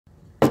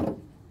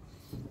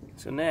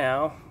So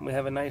now we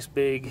have a nice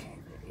big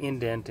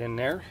indent in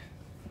there.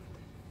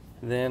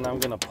 Then I'm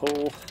gonna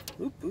pull,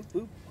 oop, oop, oop.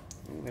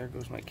 Ooh, there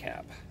goes my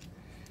cap.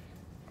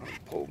 I'm gonna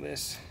pull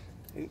this,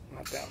 oop,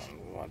 not that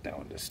one, we want that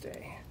one to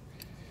stay.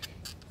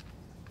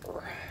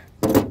 We're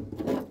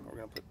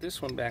gonna put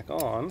this one back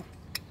on,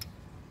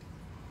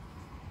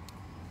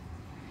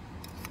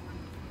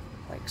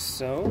 like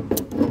so.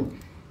 And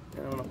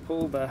I'm gonna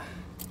pull the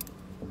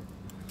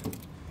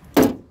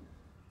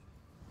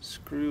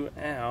screw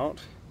out.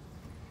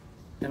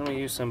 Then we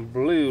use some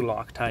blue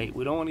Loctite.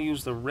 We don't want to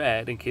use the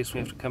red in case we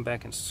have to come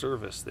back and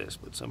service this,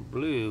 but some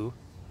blue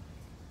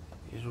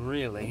is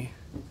really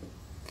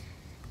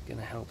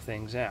gonna help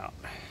things out.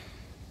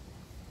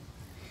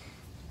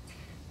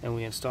 And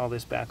we install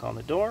this back on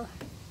the door,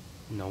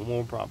 no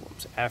more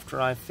problems.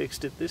 After I've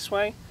fixed it this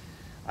way,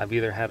 I've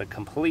either had a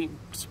complete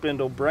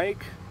spindle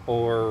break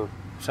or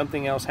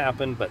something else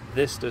happen, but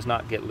this does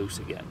not get loose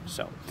again.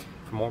 So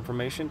for more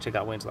information, check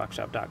out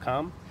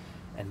wayneslockshop.com,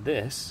 and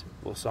this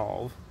will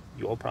solve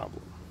your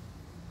problem.